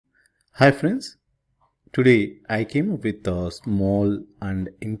Hi friends, today I came up with a small and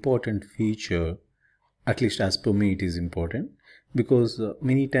important feature, at least as per me it is important, because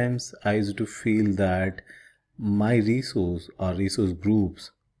many times I used to feel that my resource or resource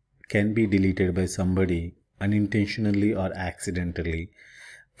groups can be deleted by somebody unintentionally or accidentally.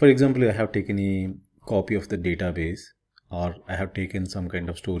 For example, I have taken a copy of the database or I have taken some kind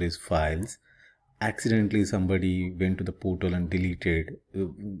of storage files. Accidentally somebody went to the portal and deleted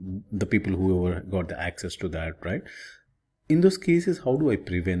the people who ever got the access to that, right? In those cases, how do I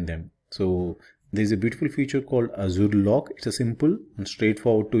prevent them? So there's a beautiful feature called Azure Lock. It's a simple and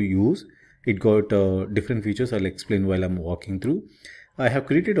straightforward to use. It got different features. I'll explain while I'm walking through. I have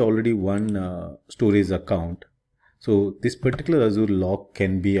created already one storage account. So this particular Azure Lock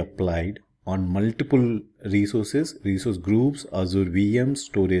can be applied on multiple resource groups, Azure VMs,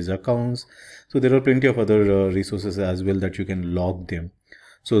 storage accounts. So there are plenty of other resources as well that you can log them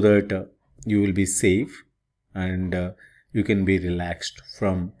so that you will be safe and you can be relaxed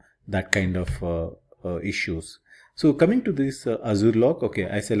from that kind of issues. So coming to this Azure Lock, okay,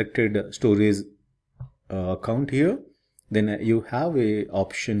 I selected storage account here. Then you have a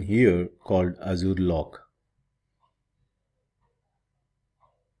option here called Azure Lock.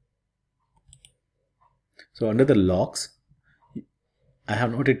 So under the locks, I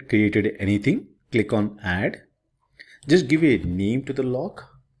have not yet created anything. Click on add. Just give a name to the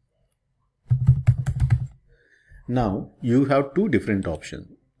lock. Now you have two different options.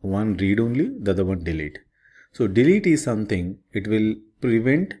 One read only, the other one delete. So delete is something, it will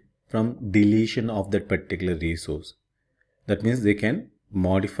prevent from deletion of that particular resource. That means they can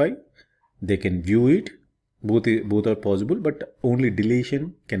modify, they can view it, both are possible, but only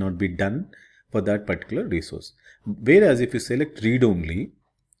deletion cannot be done for that particular resource. Whereas if you select read only,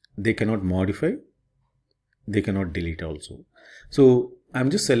 they cannot modify, they cannot delete also. So I'm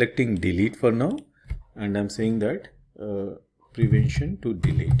just selecting delete for now, and I'm saying that prevention to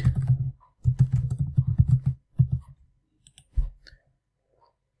delete.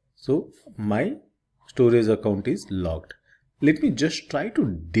 So my storage account is locked. Let me just try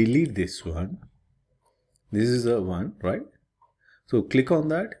to delete this one. This is the one, right? So click on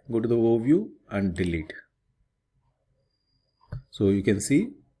that, go to the overview and delete. So you can see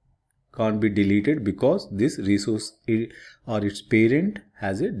can't be deleted because this resource or its parent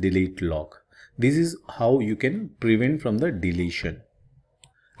has a delete lock. This is how you can prevent from the deletion.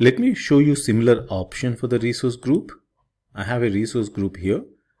 Let me show you similar option for the resource group. I have a resource group here,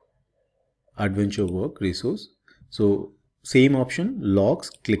 adventure work resource. So same option, logs,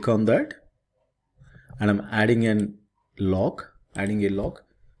 click on that and I'm adding a lock.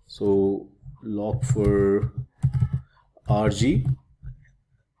 So lock for RG.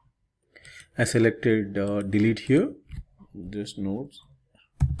 I selected delete here, just notes.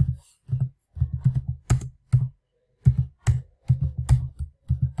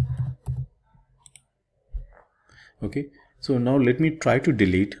 Okay, so now let me try to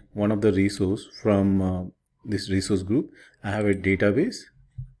delete one of the resource from this resource group. I have a database,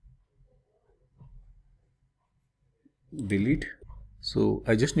 delete. So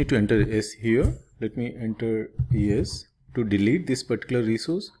I just need to enter S here. Let me enter ES to delete this particular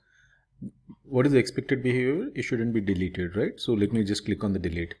resource. What is the expected behavior? It shouldn't be deleted, right? So let me just click on the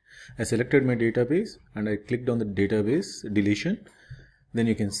delete. I selected my database and I clicked on the database deletion. Then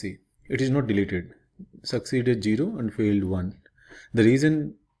you can see it is not deleted. Succeeded 0 and failed 1. The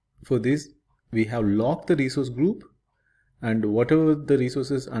reason for this, we have locked the resource group and whatever the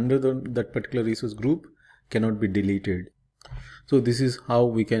resources under that particular resource group cannot be deleted. So this is how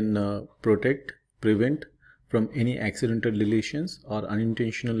we can prevent from any accidental deletions or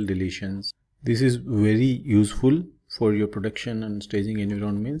unintentional deletions. This is very useful for your production and staging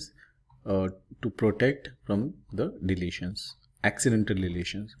environments to protect from the deletions, accidental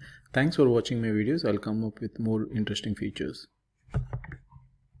deletions. Thanks for watching my videos. I'll come up with more interesting features.